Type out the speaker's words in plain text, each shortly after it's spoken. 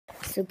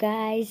So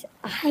guys,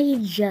 I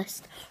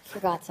just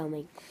forgot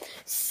something.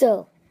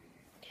 So,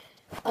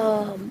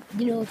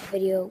 the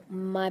video,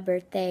 my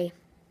birthday,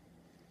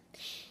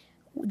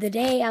 the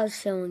day I was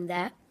filming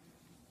that,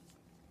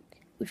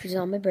 which was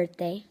on my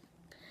birthday,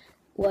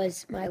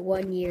 was my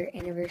 1-year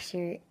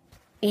anniversary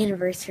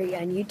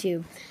on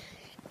YouTube.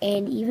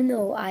 And even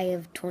though I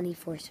have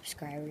 24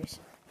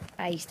 subscribers,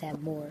 I used to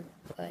have more,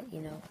 but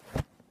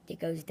it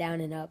goes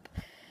down and up.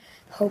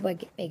 Hope I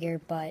get bigger,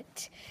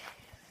 but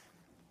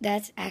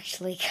that's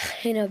actually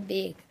kind of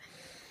big.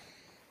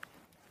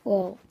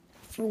 Well,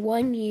 for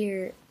 1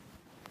 year,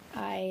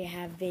 I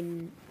have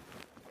been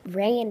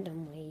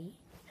randomly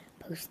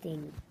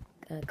posting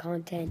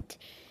content,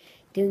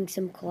 doing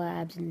some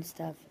collabs and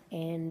stuff,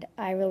 and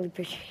I really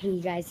appreciate you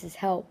guys'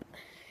 help,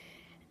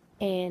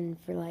 and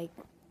for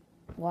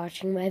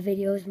watching my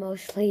videos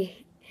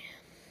mostly,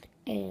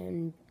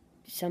 and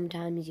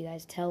sometimes you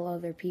guys tell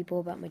other people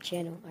about my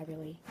channel. I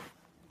really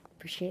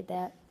appreciate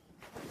that.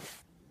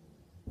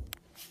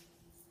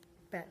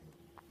 But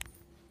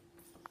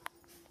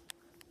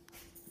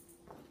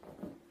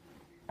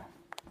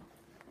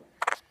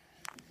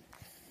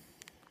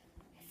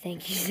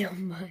thank you so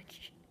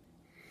much.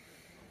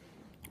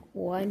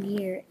 1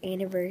 year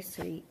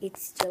anniversary.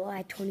 It's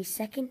July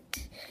 22nd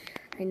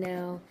right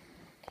now.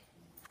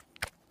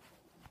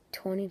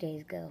 20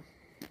 days ago.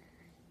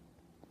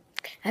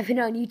 I've been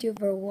on YouTube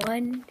for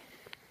 1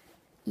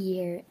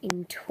 year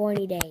in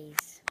 20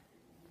 days.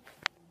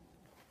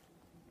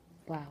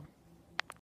 Wow.